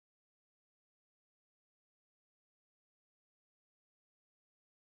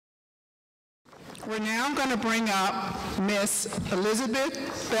We're now going to bring up Miss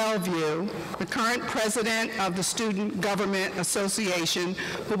Elizabeth Bellevue, the current president of the Student Government Association,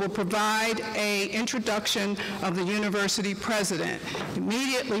 who will provide an introduction of the university president.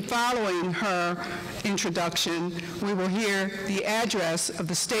 Immediately following her introduction, we will hear the address of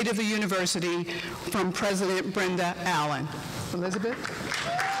the State of the University from President Brenda Allen. Elizabeth?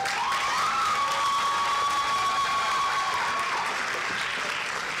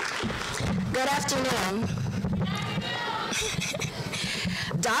 Good afternoon.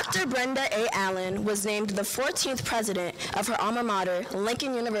 Dr. Brenda A. Allen was named the 14th president of her alma mater,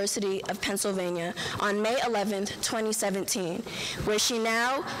 Lincoln University of Pennsylvania, on May 11, 2017, where she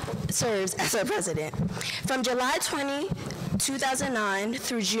now serves as her president. From July 2009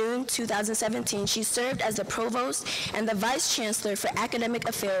 through June 2017, she served as the provost and the vice chancellor for academic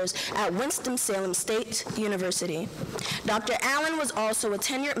affairs at Winston-Salem State University. Dr. Allen was also a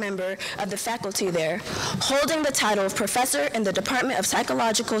tenured member of the faculty there, holding the title of professor in the Department of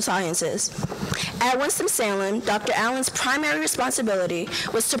Psychological Sciences. At Winston-Salem, Dr. Allen's primary responsibility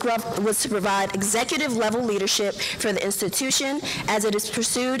was to provide executive-level leadership for the institution as it has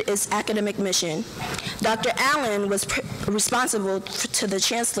pursued its academic mission. Dr. Allen was responsible to the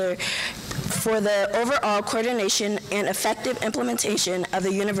chancellor for the overall coordination and effective implementation of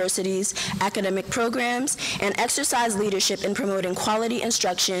the university's academic programs and exercised leadership in promoting quality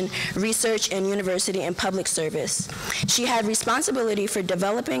instruction, research, and university and public service. She had responsibility for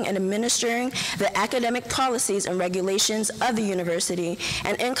developing and administering the academic policies and regulations of the university,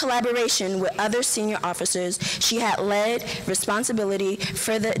 and in collaboration with other senior officers, she had led responsibility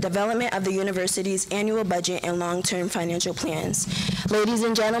for the development of the university's annual budget and long-term financial plans. Ladies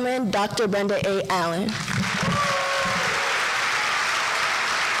and gentlemen, Dr. Brenda A. Allen.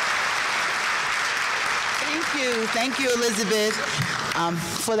 Thank you, Elizabeth,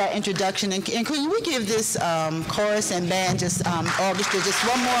 for that introduction. And can we give this chorus and band, just orchestra, just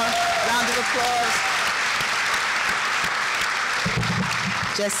one more round of applause?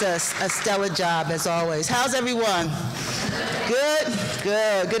 Just a stellar job, as always. How's everyone?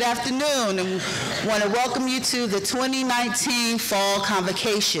 Good afternoon, and want to welcome you to the 2019 Fall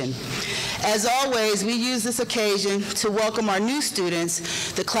Convocation. As always, we use this occasion to welcome our new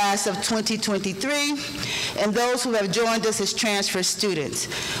students, the class of 2023, and those who have joined us as transfer students.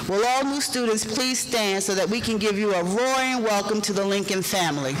 Will all new students please stand so that we can give you a roaring welcome to the Lincoln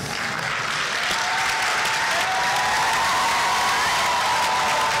family.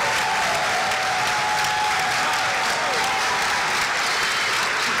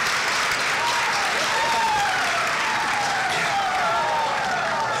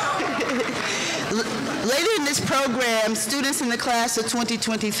 Program, students in the class of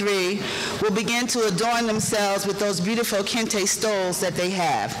 2023 will begin to adorn themselves with those beautiful kente stoles that they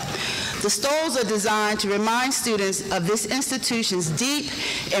have. The stoles are designed to remind students of this institution's deep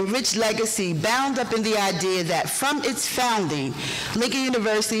and rich legacy, bound up in the idea that from its founding, Lincoln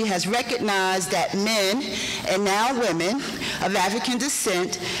University has recognized that men, and now women, of African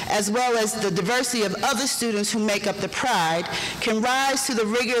descent, as well as the diversity of other students who make up the pride, can rise to the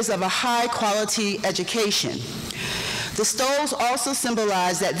rigors of a high-quality education. The stoles also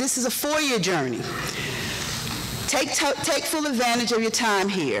symbolize that this is a four-year journey. Take full advantage of your time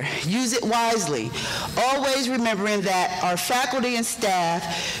here. Use it wisely, always remembering that our faculty and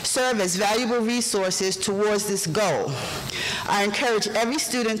staff serve as valuable resources towards this goal. I encourage every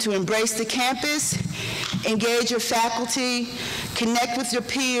student to embrace the campus, engage your faculty, connect with your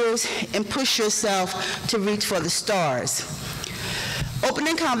peers, and push yourself to reach for the stars.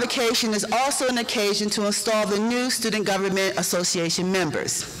 Opening Convocation is also an occasion to install the new Student Government Association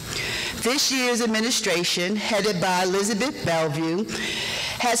members. This year's administration, headed by Elizabeth Bellevue,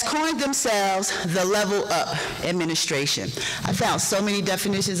 has coined themselves the Level Up administration. I found so many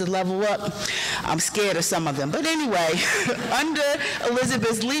definitions of level up. I'm scared of some of them. But anyway, under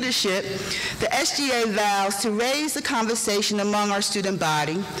Elizabeth's leadership, the SGA vows to raise the conversation among our student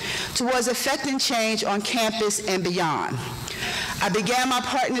body towards effecting change on campus and beyond. I began my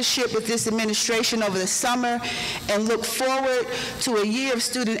partnership with this administration over the summer and look forward to a year of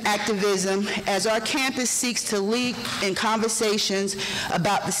student activism as our campus seeks to lead in conversations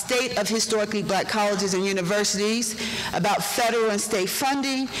about the state of historically Black colleges and universities, about federal and state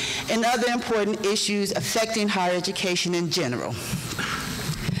funding, and other important issues affecting higher education in general.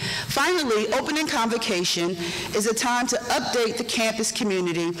 Finally, Opening Convocation is a time to update the campus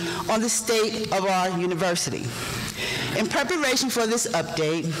community on the state of our university. In preparation for this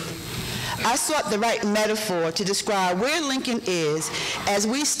update, I sought the right metaphor to describe where Lincoln is as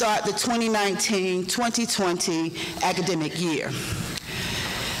we start the 2019-2020 academic year.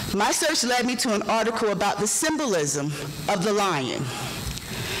 My search led me to an article about the symbolism of the lion.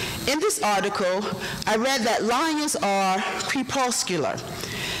 In this article, I read that lions are crepuscular,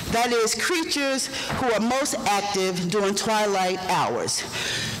 that is, creatures who are most active during twilight hours,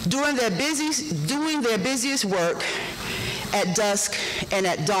 doing their busiest work at dusk and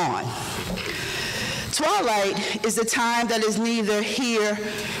at dawn. Twilight is the time that is neither here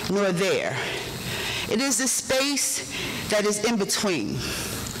nor there. It is the space that is in between.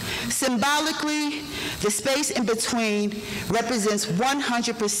 Symbolically, the space in between represents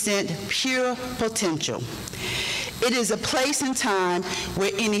 100% pure potential. It is a place and time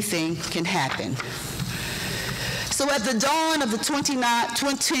where anything can So at the dawn of the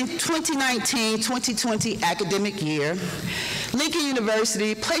 2019-2020 academic year, Lincoln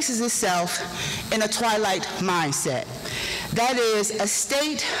University places itself in a twilight mindset. That is, a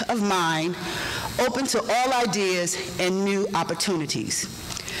state of mind open to all ideas and new opportunities.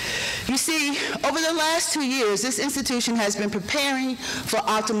 You see, over the last 2 years, this institution has been preparing for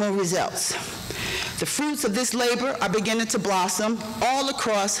optimal results. The fruits of this labor are beginning to blossom all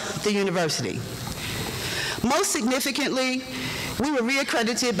across the university. Most significantly, we were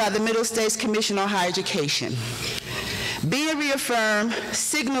reaccredited by the Middle States Commission on Higher Education. Being reaffirmed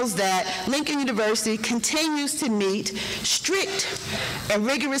signals that Lincoln University continues to meet strict and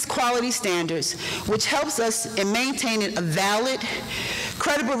rigorous quality standards, which helps us in maintaining a valid,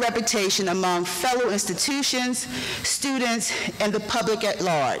 credible reputation among fellow institutions, students, and the public at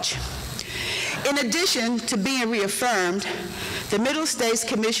large. In addition to being reaffirmed, the Middle States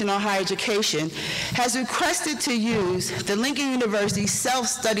Commission on Higher Education has requested to use the Lincoln University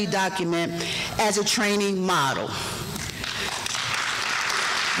self-study document as a training model.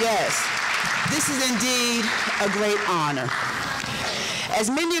 Yes, this is indeed a great honor. As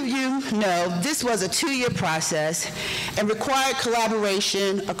many of you know, this was a 2-year process and required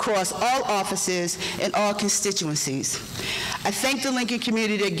collaboration across all offices and all constituencies. I thank the Lincoln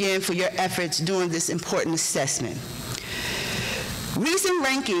community again for your efforts during this important assessment. Recent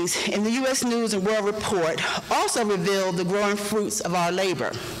rankings in the U.S. News and World Report also revealed the growing fruits of our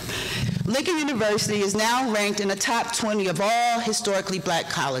labor. Lincoln University is now ranked in the top 20 of all historically black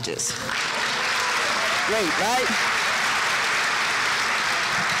colleges. Great, right?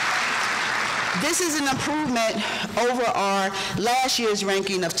 This is an improvement over our last year's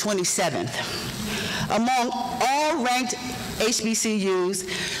ranking of 27th. Among all ranked HBCUs,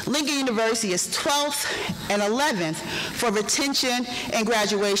 Lincoln University is 12th and 11th for retention and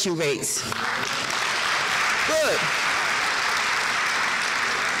graduation rates. Good.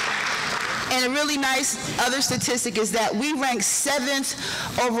 And a really nice other statistic is that we rank 7th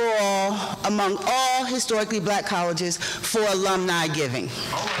overall among all historically black colleges for alumni giving.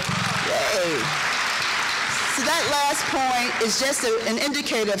 Yay. So that last point is just an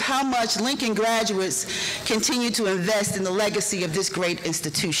indicator of how much Lincoln graduates continue to invest in the legacy of this great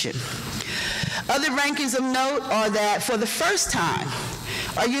institution. Other rankings of note are that for the first time,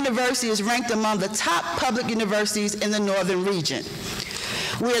 our university is ranked among the top public universities in the northern region.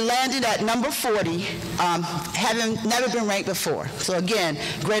 We are landed at number 40, having never been ranked before. So again,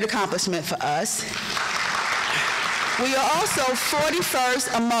 great accomplishment for us. We are also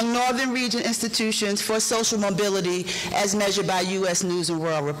 41st among Northern Region institutions for social mobility as measured by U.S. News and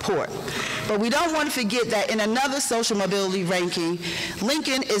World Report. But we don't want to forget that in another social mobility ranking,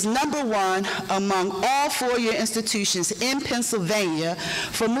 Lincoln is #1 among all four-year institutions in Pennsylvania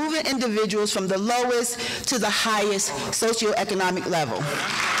for moving individuals from the lowest to the highest socioeconomic level.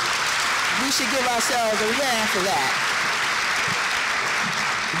 We should give ourselves a hand for that.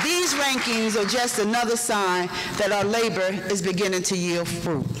 These rankings are just another sign that our labor is beginning to yield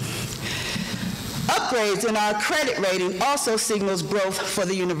fruit. Upgrades in our credit rating also signals growth for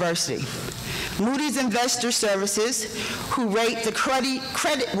the university. Moody's Investor Services, who rate the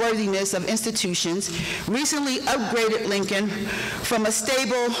creditworthiness of institutions, recently upgraded Lincoln from a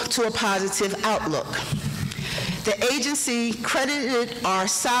stable to a positive outlook. The agency credited our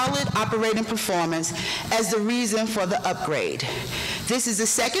solid operating performance as the reason for the upgrade. This is the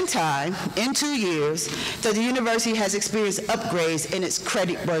second time in 2 years that the university has experienced upgrades in its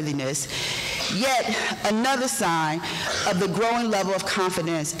creditworthiness, yet another sign of the growing level of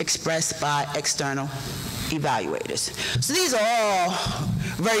confidence expressed by external evaluators. So these are all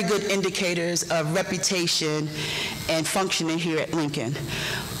very good indicators of reputation and functioning here at Lincoln.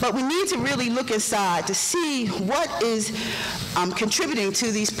 But we need to really look inside to see what is contributing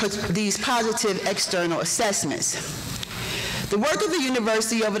to these positive external assessments. The work of the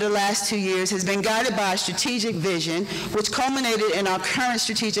university over the last 2 years has been guided by a strategic vision, which culminated in our current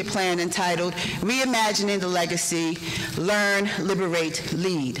strategic plan entitled Reimagining the Legacy, Learn, Liberate,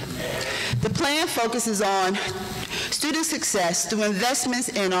 Lead. The plan focuses on student success through investments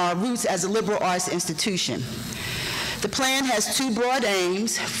in our roots as a liberal arts institution. The plan has two broad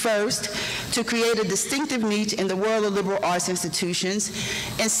aims. First, to create a distinctive niche in the world of liberal arts institutions,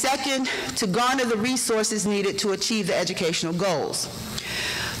 and second, to garner the resources needed to achieve the educational goals.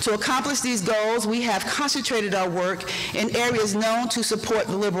 To accomplish these goals, we have concentrated our work in areas known to support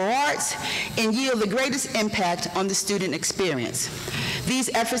the liberal arts and yield the greatest impact on the student experience. These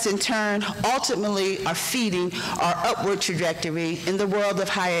efforts, in turn, ultimately are feeding our upward trajectory in the world of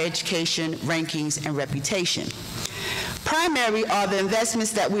higher education, rankings, and reputation. Primary are the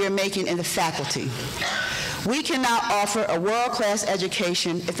investments that we are making in the faculty. We cannot offer a world-class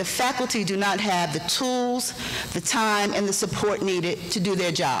education if the faculty do not have the tools, the time, and the support needed to do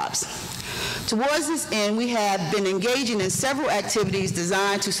their jobs. Towards this end, we have been engaging in several activities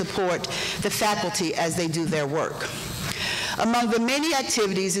designed to support the faculty as they do their work. Among the many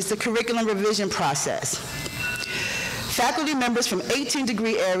activities is the curriculum revision process. Faculty members from 18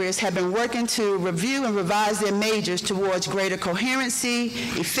 degree areas have been working to review and revise their majors towards greater coherency,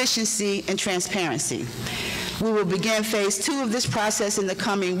 efficiency, and transparency. We will begin phase 2 of this process in the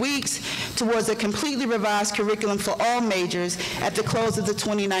coming weeks towards a completely revised curriculum for all majors at the close of the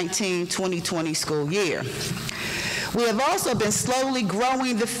 2019-2020 school year. We have also been slowly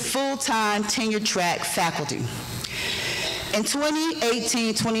growing the full-time tenure track faculty. In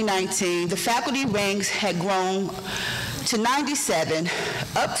 2018-2019, the faculty ranks had grown to 97,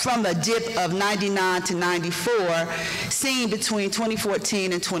 up from a dip of 99 to 94 seen between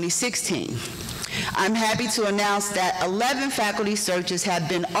 2014 and 2016. I'm happy to announce that 11 faculty searches have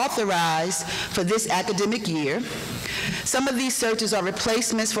been authorized for this academic year. Some of these searches are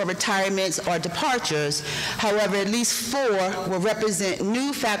replacements for retirements or departures. However, at least 4 will represent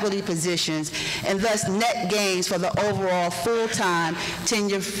new faculty positions and thus net gains for the overall full-time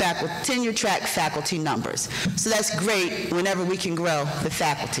tenure track faculty numbers. So that's great whenever we can grow the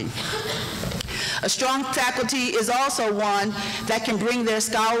faculty. A strong faculty is also one that can bring their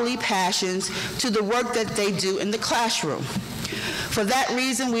scholarly passions to the work that they do in the classroom. For that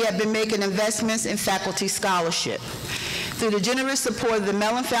reason, we have been making investments in faculty scholarship. Through the generous support of the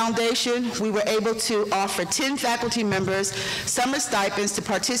Mellon Foundation, we were able to offer 10 faculty members summer stipends to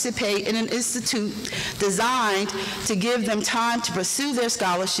participate in an institute designed to give them time to pursue their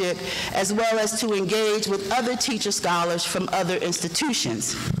scholarship, as well as to engage with other teacher scholars from other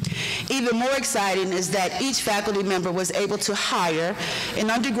institutions. Even more exciting is that each faculty member was able to hire an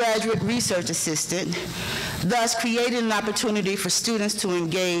undergraduate research assistant, thus creating an opportunity for students to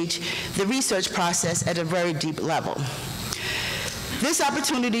engage the research process at a very deep level. This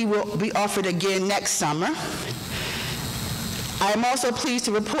opportunity will be offered again next summer. I am also pleased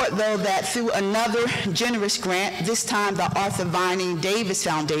to report, though, that through another generous grant, this time the Arthur Vining Davis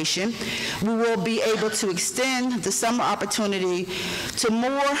Foundation, we will be able to extend the summer opportunity to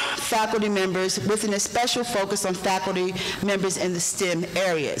more faculty members with an especial focus on faculty members in the STEM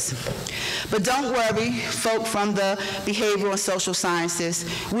areas. But don't worry, folk from the behavioral and social sciences,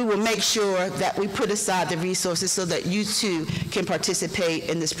 we will make sure that we put aside the resources so that you too can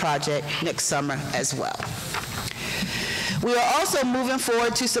participate in this project next summer as well. We are also moving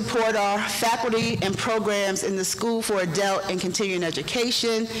forward to support our faculty and programs in the School for Adult and Continuing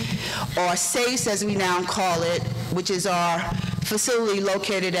Education, or SACE as we now call it, which is our facility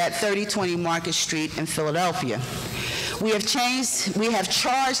located at 3020 Market Street in Philadelphia. We have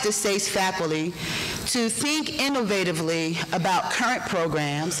charged the SACE faculty to think innovatively about current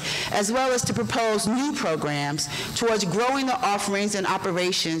programs, as well as to propose new programs towards growing the offerings and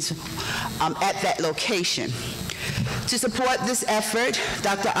operations at that location. To support this effort,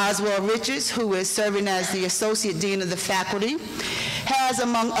 Dr. Oswald Richards, who is serving as the Associate Dean of the Faculty, has,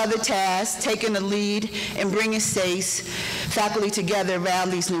 among other tasks, taken the lead in bringing SACE faculty together around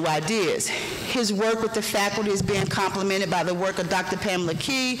these new ideas. His work with the faculty is being complemented by the work of Dr. Pamela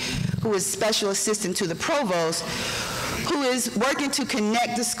Key, who is Special Assistant to the Provost, who is working to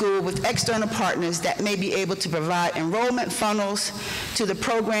connect the school with external partners that may be able to provide enrollment funnels to the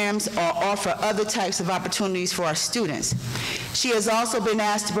programs or offer other types of opportunities for our students. She has also been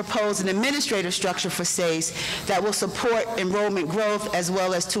asked to propose an administrative structure for SACE that will support enrollment growth, as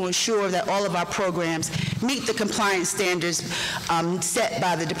well as to ensure that all of our programs meet the compliance standards set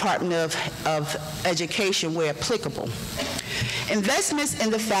by the Department of Education where applicable. Investments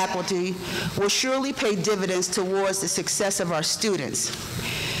in the faculty will surely pay dividends towards the success of our students.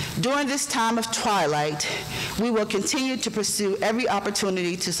 During this time of twilight, we will continue to pursue every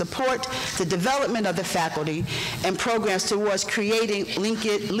opportunity to support the development of the faculty and programs towards creating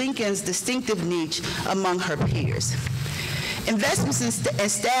Lincoln's distinctive niche among her peers. Investments in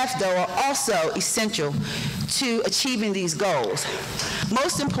staff, though, are also essential to achieving these goals.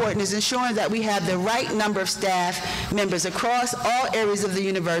 Most important is ensuring that we have the right number of staff members across all areas of the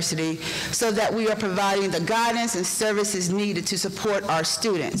university so that we are providing the guidance and services needed to support our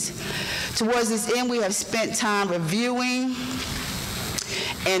students. Towards this end, we have spent time reviewing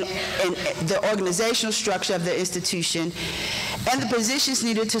and the organizational structure of the institution and the positions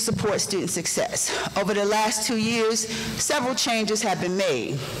needed to support student success. Over the last 2 years, several changes have been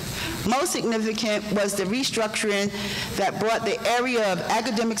made. Most significant was the restructuring that brought the area of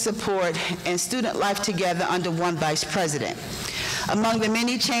academic support and student life together under one vice president. Among the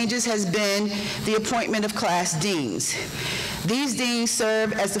many changes has been the appointment of class deans. These deans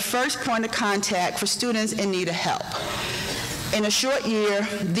serve as the first point of contact for students in need of help. In a short year,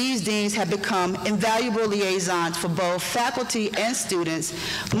 these deans have become invaluable liaisons for both faculty and students,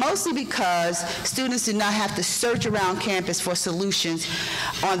 mostly because students do not have to search around campus for solutions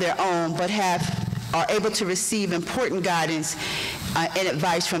on their own, but are able to receive important guidance and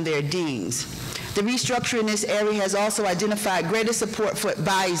advice from their deans. The restructure in this area has also identified greater support for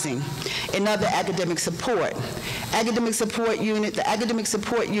advising and other academic support. The Academic Support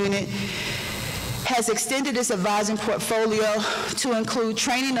Unit has extended its advising portfolio to include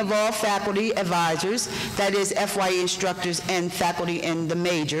training of all faculty advisors, that is FYE instructors and faculty in the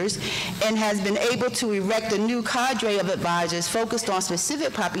majors, and has been able to erect a new cadre of advisors focused on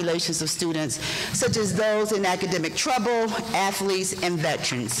specific populations of students, such as those in academic trouble, athletes, and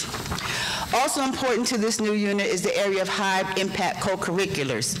veterans. Also important to this new unit is the area of high-impact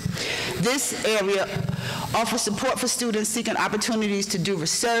co-curriculars. This area offers support for students seeking opportunities to do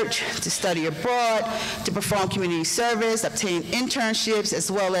research, to study abroad, to perform community service, obtain internships, as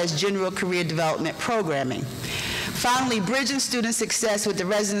well as general career development programming. Finally, bridging student success with the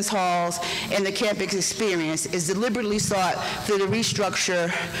residence halls and the campus experience is deliberately sought through the restructuring,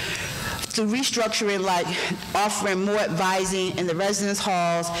 like offering more advising in the residence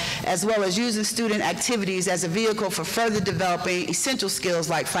halls, as well as using student activities as a vehicle for further developing essential skills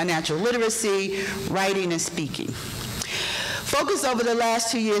like financial literacy, writing, and speaking. Focus over the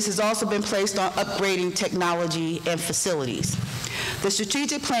last 2 years has also been placed on upgrading technology and facilities. The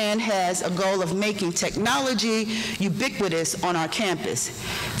strategic plan has a goal of making technology ubiquitous on our campus.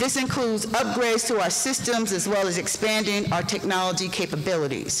 This includes upgrades to our systems as well as expanding our technology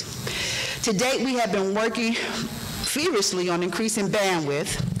capabilities. To date, we have been working feverishly on increasing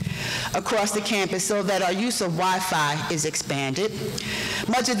bandwidth across the campus so that our use of Wi-Fi is expanded.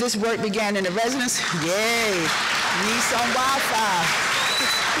 Much of this work began in the residence. Yay, need some Wi-Fi.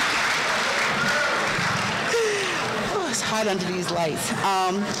 It's hot under these lights.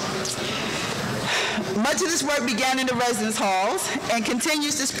 Much of this work began in the residence halls and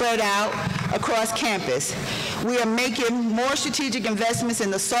continues to spread out across campus. We are making more strategic investments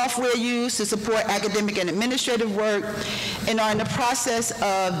in the software used to support academic and administrative work and are in the process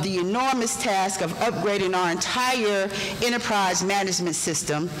of the enormous task of upgrading our entire enterprise management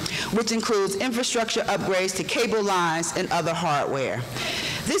system, which includes infrastructure upgrades to cable lines and other hardware.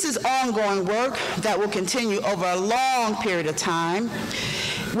 This is ongoing work that will continue over a long period of time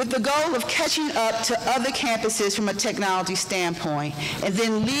with the goal of catching up to other campuses from a technology standpoint and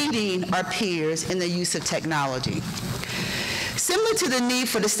then leading our peers in the use of technology. Similar to the need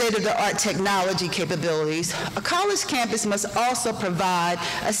for the state-of-the-art technology capabilities, a college campus must also provide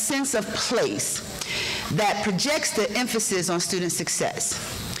a sense of place that projects the emphasis on student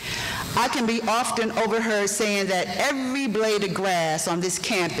success. I can be often overheard saying that every blade of grass on this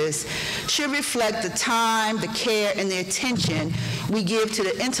campus should reflect the time, the care, and the attention we give to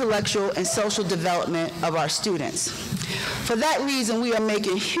the intellectual and social development of our students. For that reason, we are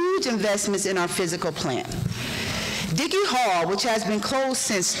making huge investments in our physical plant. Dickey Hall, which has been closed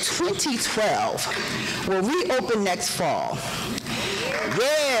since 2012, will reopen next fall.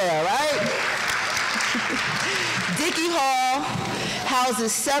 Yeah, right? Dickey Hall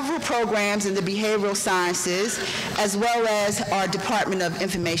houses several programs in the behavioral sciences, as well as our Department of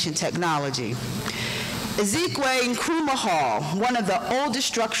Information Technology. Ezekwe Nkrumah Hall, one of the oldest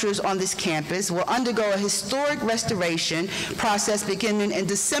structures on this campus, will undergo a historic restoration process beginning in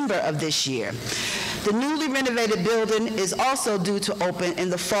December of this year. The newly renovated building is also due to open in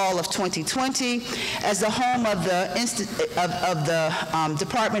the fall of 2020 as the home of the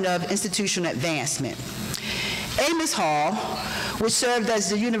Department of Institutional Advancement. Amos Hall, which served as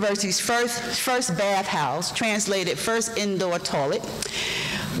the university's first bathhouse, translated first indoor toilet,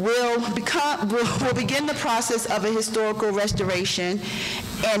 will begin the process of a historical restoration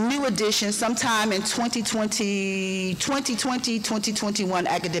and new addition sometime in 2020-2021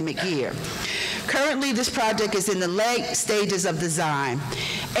 academic year. Currently, this project is in the late stages of design.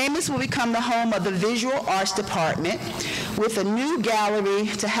 Amos will become the home of the Visual Arts Department with a new gallery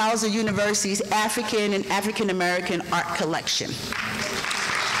to house the university's African and African American art collection.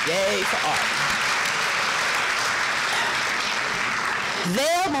 Yay for art.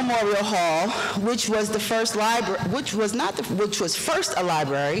 Their Memorial Hall, which was first a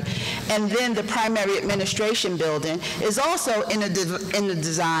library, and then the primary administration building, is also in the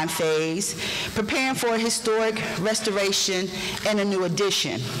design phase, preparing for a historic restoration and a new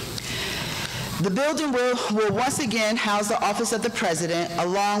addition. The building will once again house the Office of the President,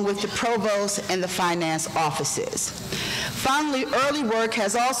 along with the Provost and the Finance offices. Finally, early work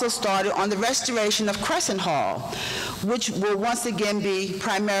has also started on the restoration of Crescent Hall, which will once again be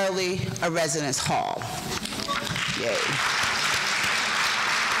primarily a residence hall. Yay.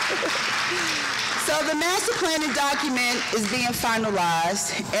 So the master planning document is being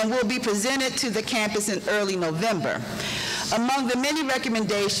finalized and will be presented to the campus in early November. Among the many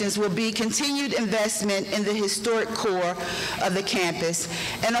recommendations will be continued investment in the historic core of the campus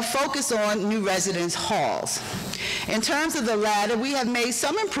and a focus on new residence halls. In terms of the latter, we have made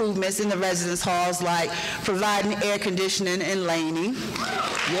some improvements in the residence halls, like providing air conditioning and laning.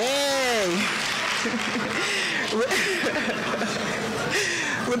 Yay!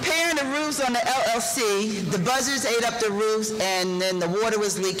 Repairing the roofs on the LLC, the buzzards ate up the roofs, and then the water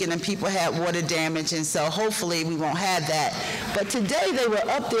was leaking and people had water damage, and so hopefully we won't have that. But today they were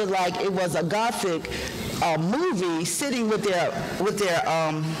up there like it was a Gothic movie, sitting with their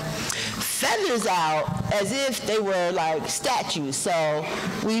feathers out as if they were like statues. So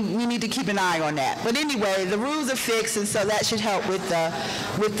we need to keep an eye on that. But anyway, the roofs are fixed, and so that should help with the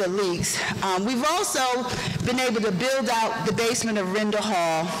leaks. We've also been able to build out the basement of Render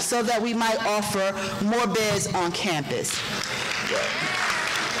Hall so that we might offer more beds on campus.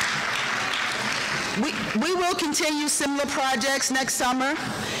 We will continue similar projects next summer,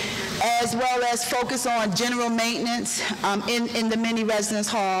 as well as focus on general maintenance in the many residence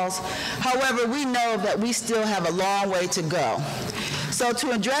halls. However, we know that we still have a long way to go. So to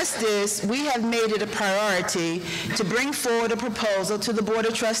address this, we have made it a priority to bring forward a proposal to the Board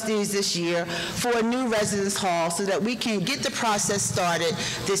of Trustees this year for a new residence hall so that we can get the process started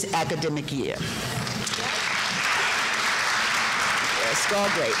this academic year. It's all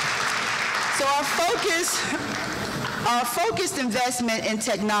great. So our focused investment in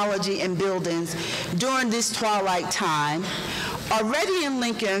technology and buildings during this twilight time are ready in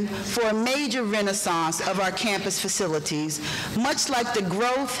Lincoln for a major renaissance of our campus facilities, much like the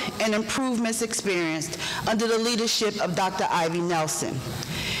growth and improvements experienced under the leadership of Dr. Ivy Nelson.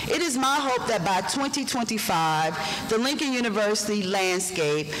 It is my hope that by 2025, the Lincoln University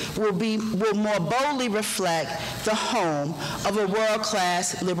landscape will more boldly reflect the home of a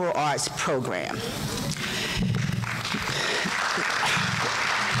world-class liberal arts program.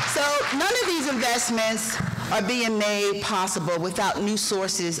 So none of these investments are being made possible without new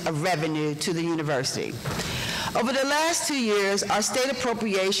sources of revenue to the university. Over the last 2 years, our state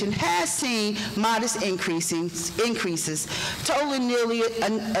appropriation has seen modest increases, totaling nearly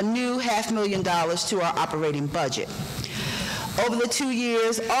a new $500,000 to our operating budget. Over the 2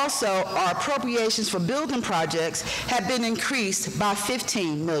 years, also, our appropriations for building projects have been increased by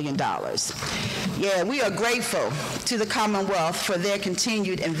 $15 million. Yeah, we are grateful to the Commonwealth for their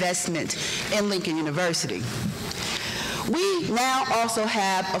continued investment in Lincoln University. We now also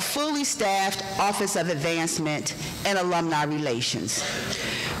have a fully staffed Office of Advancement and Alumni Relations.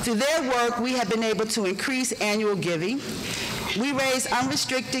 Through their work, we have been able to increase annual giving. We raised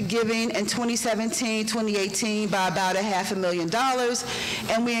unrestricted giving in 2017-2018 by about $500,000,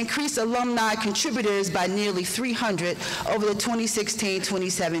 and we increased alumni contributors by nearly 300 over the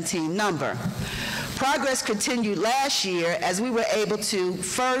 2016-2017 number. Progress continued last year as we were able to,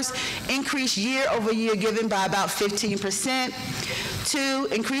 first, increase year-over-year giving by about 15%, 2,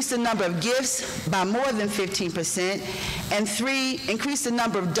 increase the number of gifts by more than 15%, and 3, increase the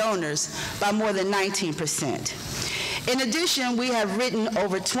number of donors by more than 19%. In addition, we have written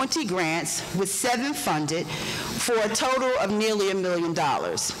over 20 grants, with 7 funded, for a total of nearly $1 million.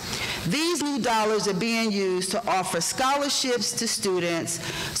 These new dollars are being used to offer scholarships to students,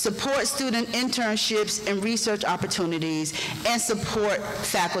 support student internships and research opportunities, and support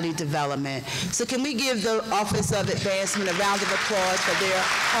faculty development. So can we give the Office of Advancement a round of applause for their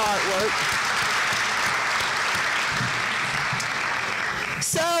hard work?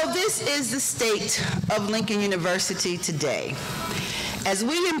 So this is the state of Lincoln University today. As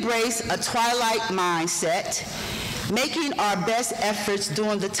we embrace a twilight mindset, making our best efforts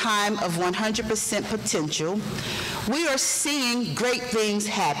during the time of 100% potential, we are seeing great things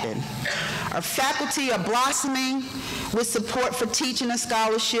happen. Our faculty are blossoming with support for teaching and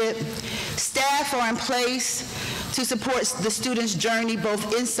scholarship. Staff are in place to support the students' journey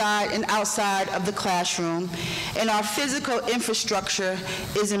both inside and outside of the classroom, and our physical infrastructure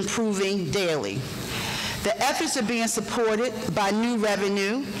is improving daily. The efforts are being supported by new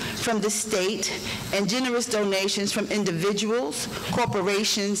revenue from the state and generous donations from individuals,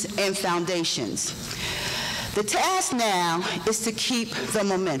 corporations, and foundations. The task now is to keep the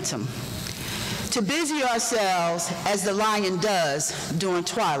momentum, to busy ourselves as the lion does during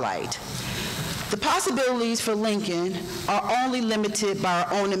twilight. The possibilities for Lincoln are only limited by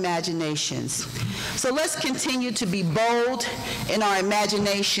our own imaginations. So let's continue to be bold in our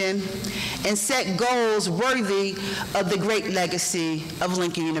imagination and set goals worthy of the great legacy of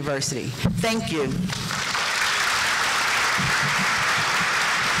Lincoln University. Thank you.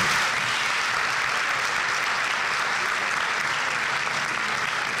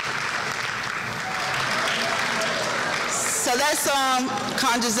 So that song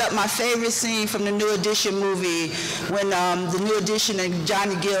conjures up my favorite scene from the New Edition movie when the New Edition and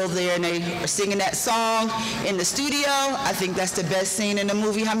Johnny Gill there and they are singing that song in the studio. I think that's the best scene in the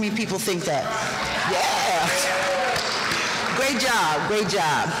movie. How many people think that? Yeah. Great job, great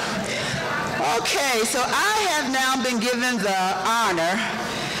job. Okay, so I have now been given the honor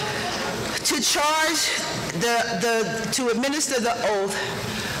to charge to administer the oath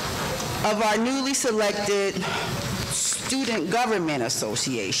of our newly selected Student Government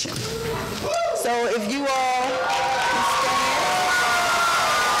Association. So if you all stand.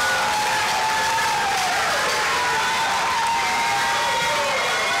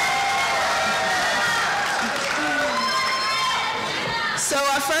 So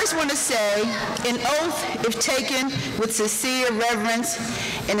I first want to say, an oath, if taken with sincere reverence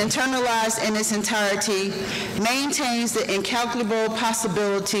and internalized in its entirety, maintains the incalculable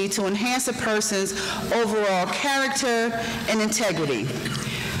possibility to enhance a person's overall character and integrity.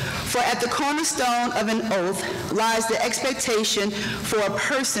 For at the cornerstone of an oath lies the expectation for a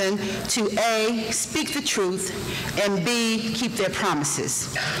person to A, speak the truth, and B, keep their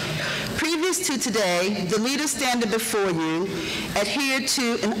promises. Previous to today, the leaders standing before you adhered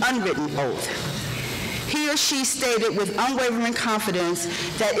to an unwritten oath. He or she stated with unwavering confidence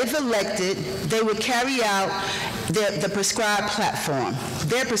that if elected, they would carry out their prescribed platform.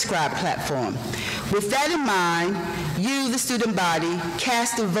 With that in mind, you, the student body,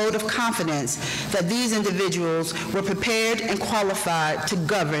 cast a vote of confidence that these individuals were prepared and qualified to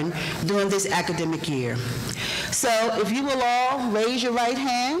govern during this academic year. So if you will all raise your right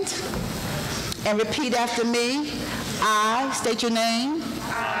hand and repeat after me. I state your name.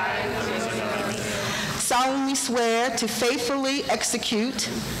 Solemnly swear to faithfully execute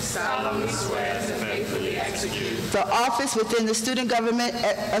the office within the Student Government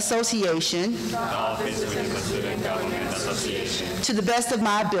Association to the best of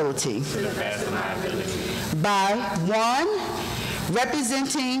my ability. By 1,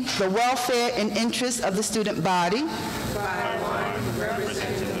 representing the welfare and interests of the student body.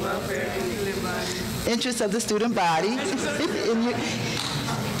 Interests of the student body.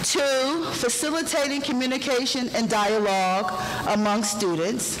 2, facilitating communication and dialogue among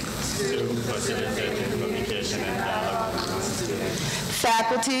students.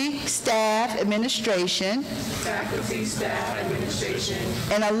 Faculty, staff, administration,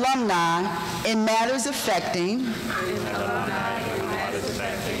 and alumni in matters affecting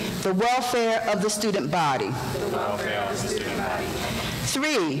the welfare of the student body.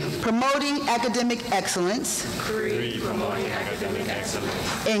 3, promoting academic excellence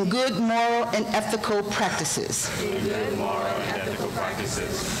in good moral and ethical practices.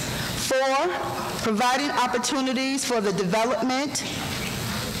 4, providing opportunities for the development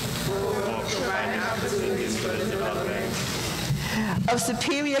of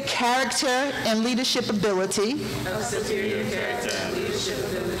superior character and leadership ability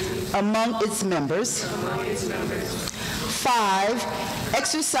among its members. 5,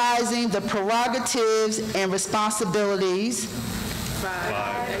 exercising the prerogatives and responsibilities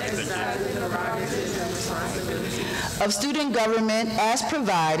of student government as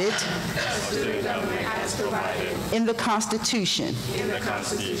provided in the Constitution,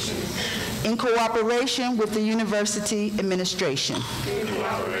 in cooperation with the University Administration.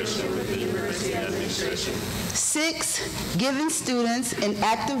 6, giving students an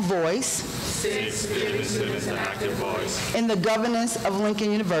active voice in the governance of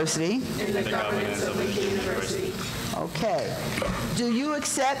Lincoln University. Okay. Do you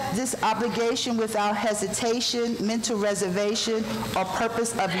accept this obligation without hesitation, mental reservation, or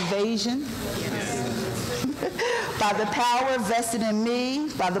purpose of evasion? By the power vested in me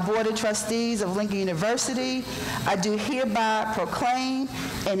by the Board of Trustees of Lincoln University, I do hereby proclaim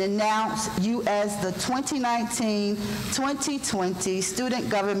and announce you as the 2019-2020 Student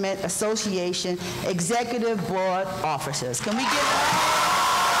Government Association Executive Board Officers. Can we give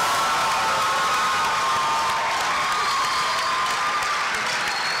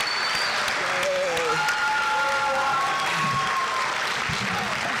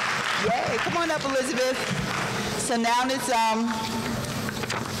Yay, come on up, Elizabeth. So now it's,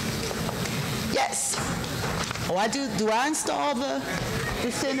 yes. Oh, do I install the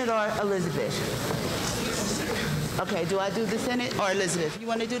Senate or Elizabeth? Okay, do I do the Senate or Elizabeth? You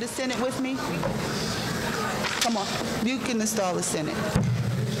want to do the Senate with me? Come on, you can install the Senate.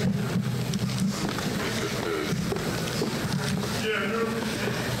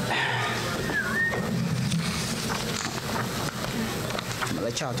 I'm gonna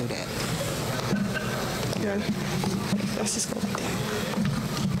let y'all do that. Good. Let's just go with that.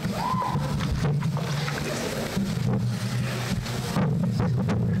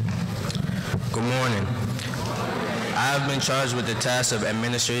 Good morning. I have been charged with the task of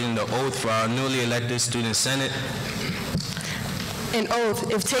administrating the oath for our newly elected Student Senate. An oath,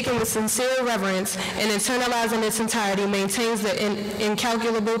 if taken with sincere reverence and internalized in its entirety, maintains the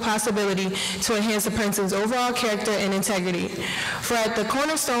incalculable possibility to enhance a person's overall character and integrity. For at the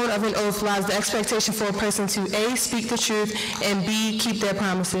cornerstone of an oath lies the expectation for a person to A, speak the truth, and B, keep their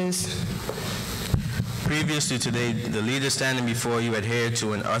promises. Previous to today, the leader standing before you adhered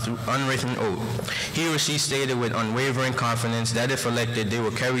to an unwritten oath. He or she stated with unwavering confidence that if elected, they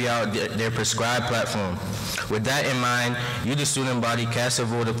will carry out their prescribed platform. With that in mind, you, the student body, cast a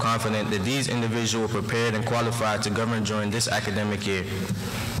vote of confidence that these individuals are prepared and qualified to govern during this academic year.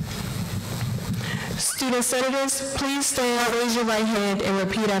 Student senators, please stand, raise your right hand, and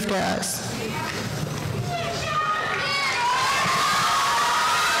repeat after us.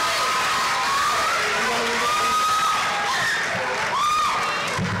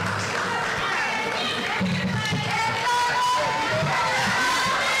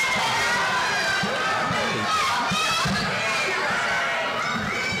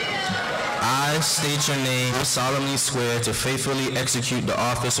 I state your name, solemnly swear to faithfully execute the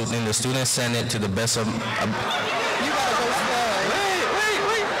office within the Student Senate to the best of... You gotta go slow.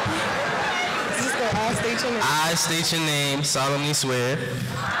 Wait. Just go, I state your name. I state your name, solemnly swear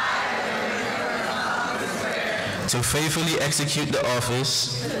to faithfully execute the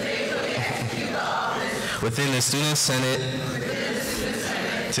office within the Student Senate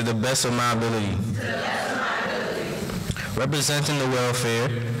to the best of my ability. Representing the welfare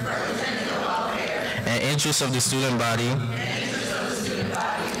and interests of the student body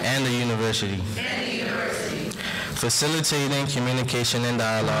and the university. Facilitating communication and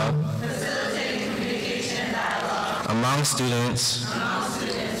dialogue among students,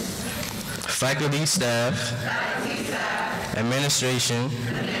 faculty, staff, administration,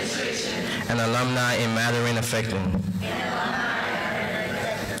 and alumni in mattering affecting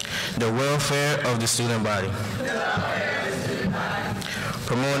the welfare of the student body.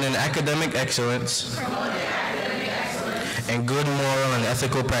 Promoting academic excellence and good moral and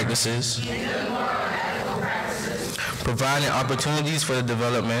ethical practices. Providing opportunities for the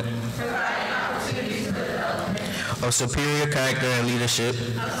development of superior character and leadership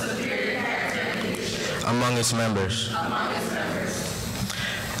among its members.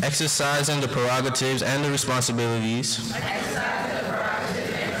 Exercising the prerogatives and the responsibilities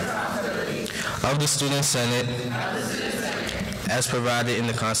of the Student Senate as provided in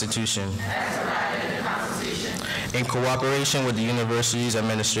the Constitution, in cooperation with the university's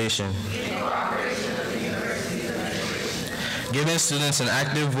administration, giving students an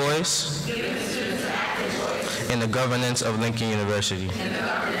active voice in the governance of Lincoln University.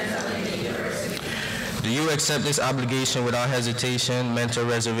 Do you accept this obligation without hesitation, mental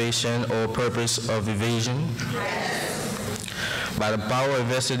reservation, or purpose of evasion? By the power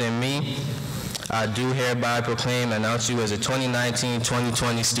vested in me, I do hereby proclaim and announce you as a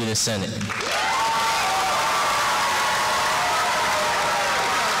 2019-2020 Student Senate.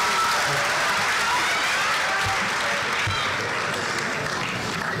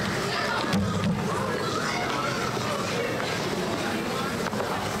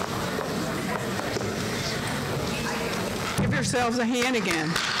 Give yourselves a hand again.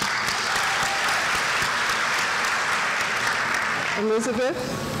 Elizabeth,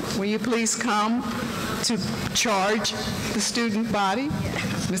 will you please come to charge the student body?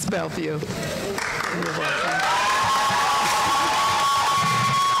 Ms. Bellevue. You're welcome.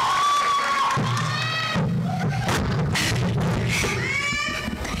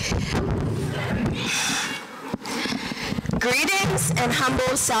 Greetings and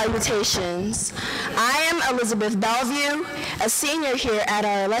humble salutations. I am Elizabeth Bellevue, a senior here at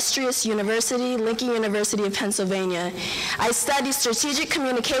our illustrious university, Lincoln University of Pennsylvania. I study strategic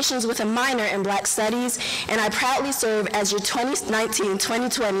communications with a minor in Black Studies, and I proudly serve as your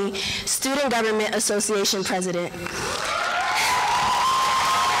 2019-2020 Student Government Association President.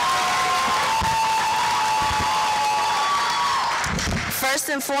 First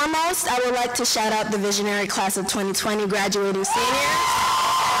and foremost, I would like to shout out the visionary class of 2020 graduating seniors.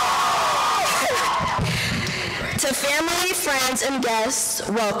 To family, friends, and guests,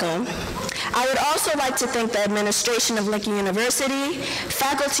 welcome. I would also like to thank the administration of Lincoln University,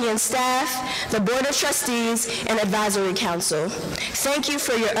 faculty and staff, the Board of Trustees, and Advisory Council. Thank you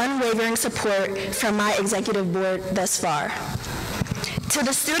for your unwavering support from my executive board thus far. To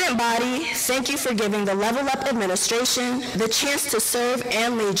the student body, thank you for giving the Level Up administration the chance to serve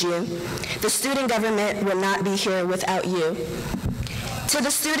and lead you. The student government would not be here without you. To the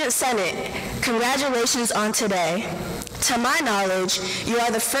Student Senate, congratulations on today. To my knowledge, you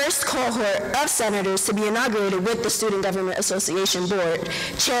are the first cohort of senators to be inaugurated with the Student Government Association Board.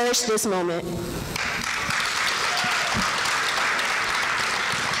 Cherish this moment.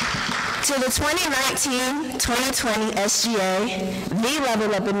 To the 2019-2020 SGA, the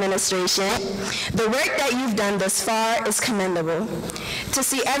Level Up administration, the work that you've done thus far is commendable. To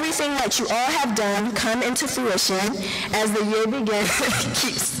see everything that you all have done come into fruition as the year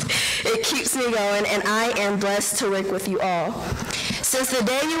begins, it keeps me going, and I am blessed to work with you all. Since the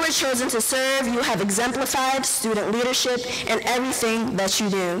day you were chosen to serve, you have exemplified student leadership in everything that you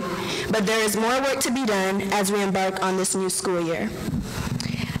do. But there is more work to be done as we embark on this new school year.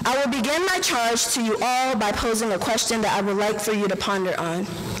 I will begin my charge to you all by posing a question that I would like for you to ponder on.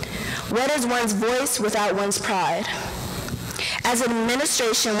 What is one's voice without one's pride? As an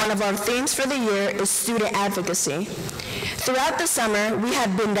administration, one of our themes for the year is student advocacy. Throughout the summer, we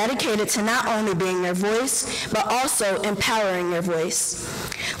have been dedicated to not only being your voice, but also empowering your voice.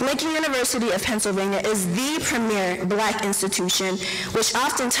 Lincoln University of Pennsylvania is the premier Black institution, which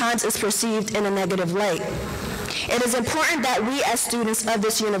oftentimes is perceived in a negative light. It is important that we as students of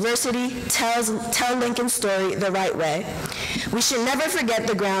this university tell Lincoln's story the right way. We should never forget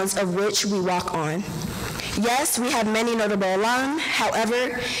the grounds of which we walk on. Yes, we have many notable alum.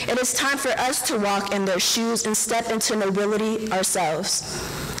 However, it is time for us to walk in their shoes and step into nobility ourselves.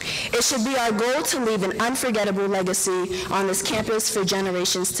 It should be our goal to leave an unforgettable legacy on this campus for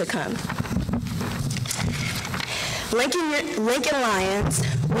generations to come. Lincoln Lions,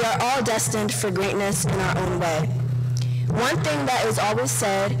 we are all destined for greatness in our own way. One thing that is always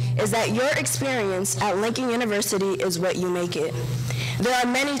said is that your experience at Lincoln University is what you make it. There are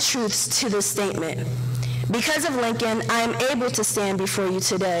many truths to this statement. Because of Lincoln, I am able to stand before you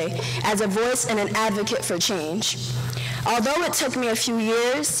today as a voice and an advocate for change. Although it took me a few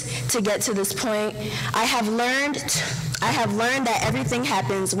years to get to this point, I have learned that everything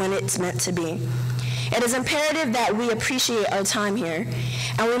happens when it's meant to be. It is imperative that we appreciate our time here,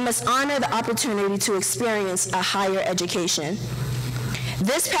 and we must honor the opportunity to experience a higher education.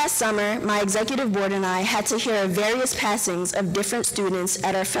 This past summer, my executive board and I had to hear of various passings of different students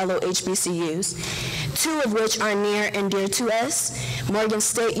at our fellow HBCUs, two of which are near and dear to us, Morgan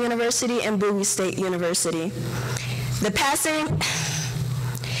State University and Bowie State University. The passing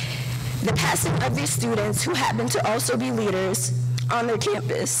of these students, who happen to also be leaders on their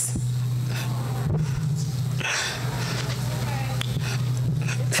campus,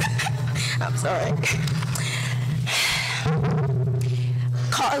 I'm sorry,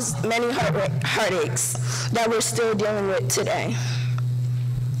 caused many heartaches that we're still dealing with today.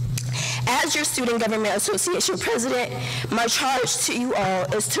 As your Student Government Association President, my charge to you all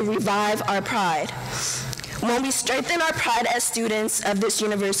is to revive our pride. When we strengthen our pride as students of this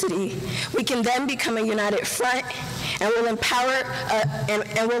university, we can then become a united front and will empower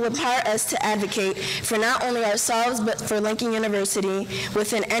us to advocate for not only ourselves, but for Lincoln University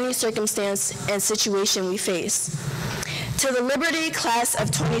within any circumstance and situation we face. To the Liberty class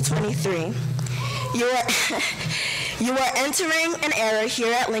of 2023, you are entering an era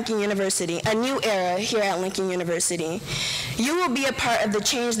here at Lincoln University, a new era here at Lincoln University. You will be a part of the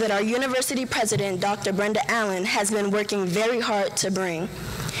change that our university president, Dr. Brenda Allen, has been working very hard to bring.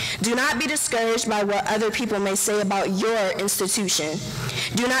 Do not be discouraged by what other people may say about your institution.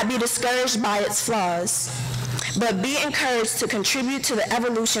 Do not be discouraged by its flaws, but be encouraged to contribute to the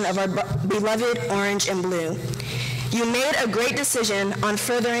evolution of our beloved orange and blue. You made a great decision on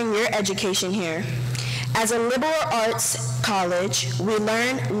furthering your education here. As a liberal arts college, we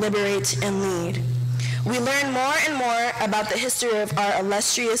learn, liberate, and lead. We learn more and more about the history of our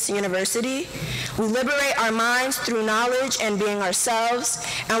illustrious university. We liberate our minds through knowledge and being ourselves,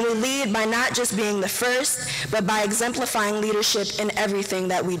 and we lead by not just being the first, but by exemplifying leadership in everything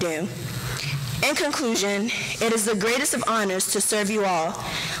that we do. In conclusion, it is the greatest of honors to serve you all.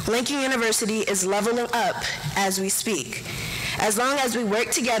 Lincoln University is leveling up as we speak. As long as we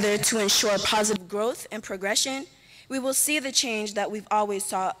work together to ensure positive growth and progression, we will see the change that we've always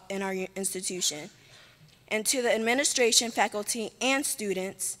sought in our institution. And to the administration, faculty, and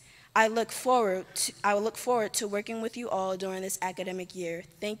students, I look forward to working with you all during this academic year.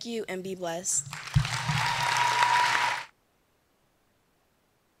 Thank you, and be blessed.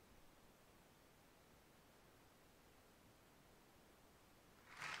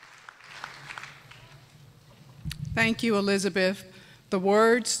 Thank you, Elizabeth. The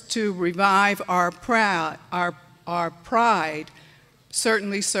words "to revive our pride"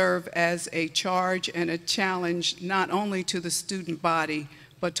 certainly serve as a charge and a challenge not only to the student body,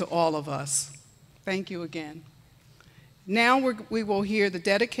 but to all of us. Thank you again. Now we will hear the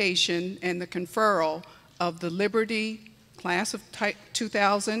dedication and the conferral of the Liberty Class of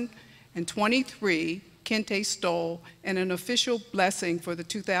 2023 Kente Stoll and an official blessing for the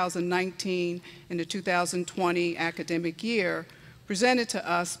 2019 and the 2020 academic year, presented to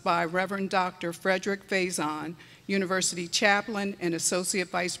us by Reverend Dr. Frederick Faison, University Chaplain and Associate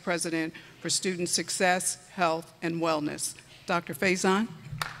Vice President for Student Success, Health, and Wellness. Dr. Faison.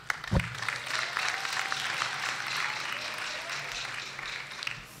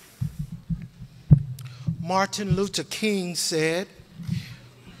 Martin Luther King said,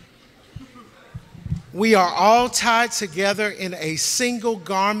 "We are all tied together in a single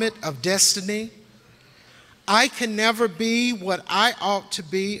garment of destiny. I can never be what I ought to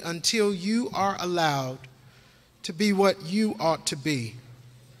be until you are allowed to be what you ought to be.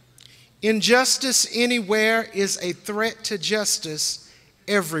 Injustice anywhere is a threat to justice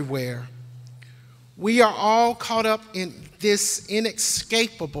everywhere. We are all caught up in this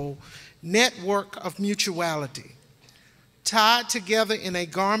inescapable network of mutuality, tied together in a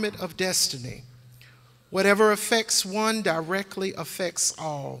garment of destiny. Whatever affects one directly affects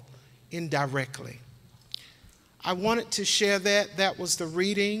all indirectly." I wanted to share that. That was the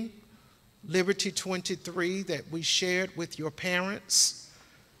reading, Liberty 23, that we shared with your parents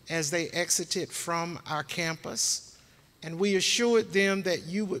as they exited from our campus. And we assured them that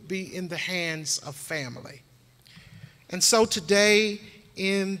you would be in the hands of family. And so today,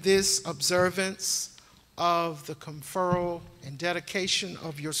 in this observance of the conferral and dedication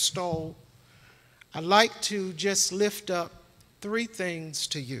of your stole, I'd like to just lift up three things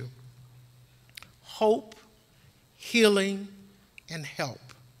to you: hope, healing, and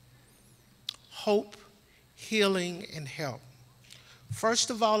help. Hope, healing, and help. First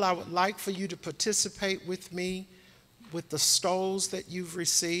of all, I would like for you to participate with me with the stoles that you've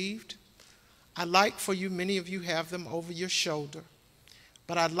received. I'd like for you, many of you have them over your shoulder,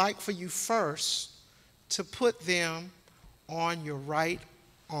 but I'd like for you first to put them on your right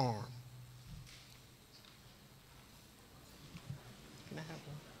arm. Can I have one?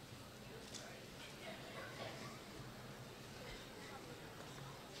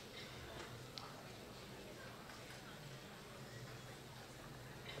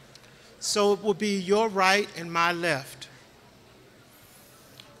 So it will be your right and my left.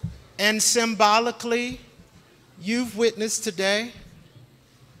 And symbolically, you've witnessed today,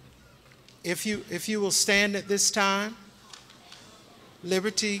 if you will stand at this time,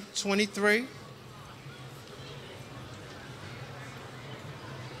 Liberty 23.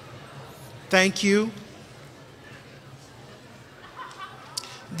 Thank you.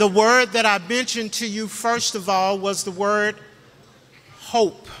 The word that I mentioned to you first of all was the word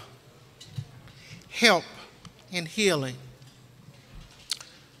hope, help, and healing.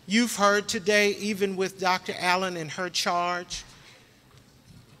 You've heard today, even with Dr. Allen and her charge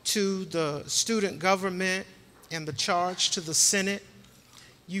to the student government and the charge to the Senate,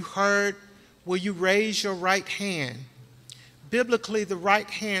 you heard, will you raise your right hand? Biblically, the right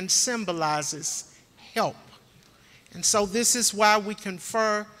hand symbolizes help. And so this is why we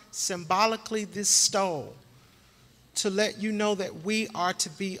confer symbolically this stole, to let you know that we are to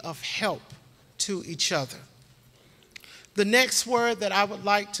be of help to each other. The next word that I would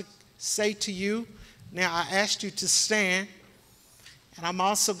like to say to you, now I asked you to stand, and I'm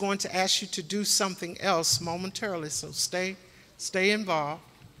also going to ask you to do something else momentarily, so stay involved.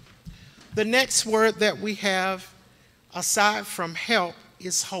 The next word that we have, aside from help,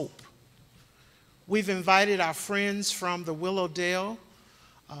 is hope. We've invited our friends from the Willowdale,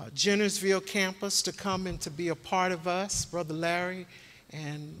 Jennersville campus to come and to be a part of us. Brother Larry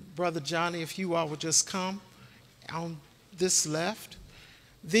and Brother Johnny, if you all would just come on this left.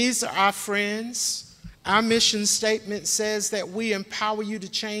 These are our friends. Our mission statement says that we empower you to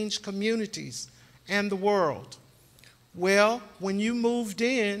change communities and the world. Well, when you moved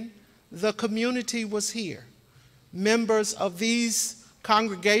in, the community was here. Members of these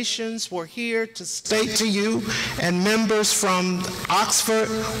congregations were here to state to you, and members from Oxford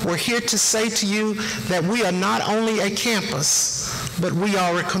were here to say to you that we are not only a campus, but we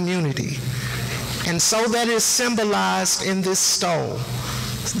are a community. And so that is symbolized in this stole.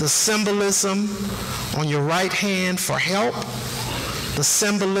 The symbolism on your right hand for help, the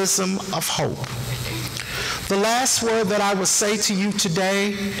symbolism of hope. The last word that I will say to you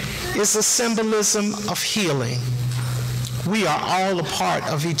today is a symbolism of healing. We are all a part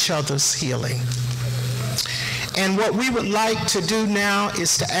of each other's healing. And what we would like to do now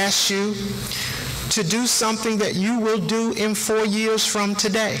is to ask you to do something that you will do in 4 years from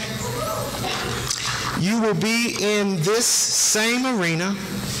today. You will be in this same arena.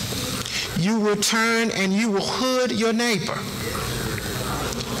 You will turn and you will hood your neighbor.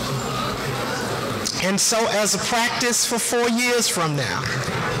 And so as a practice for 4 years from now,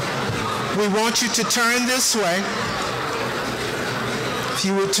 we want you to turn this way. If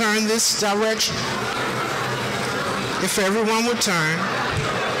you would turn this direction, if everyone would turn.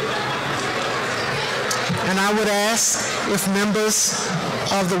 And I would ask if members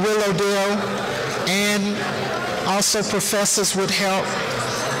of the Willowdale and also professors would help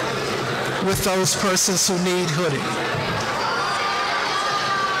with those persons who need hooded.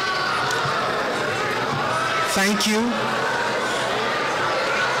 Thank you.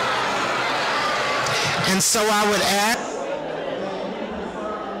 And so I would ask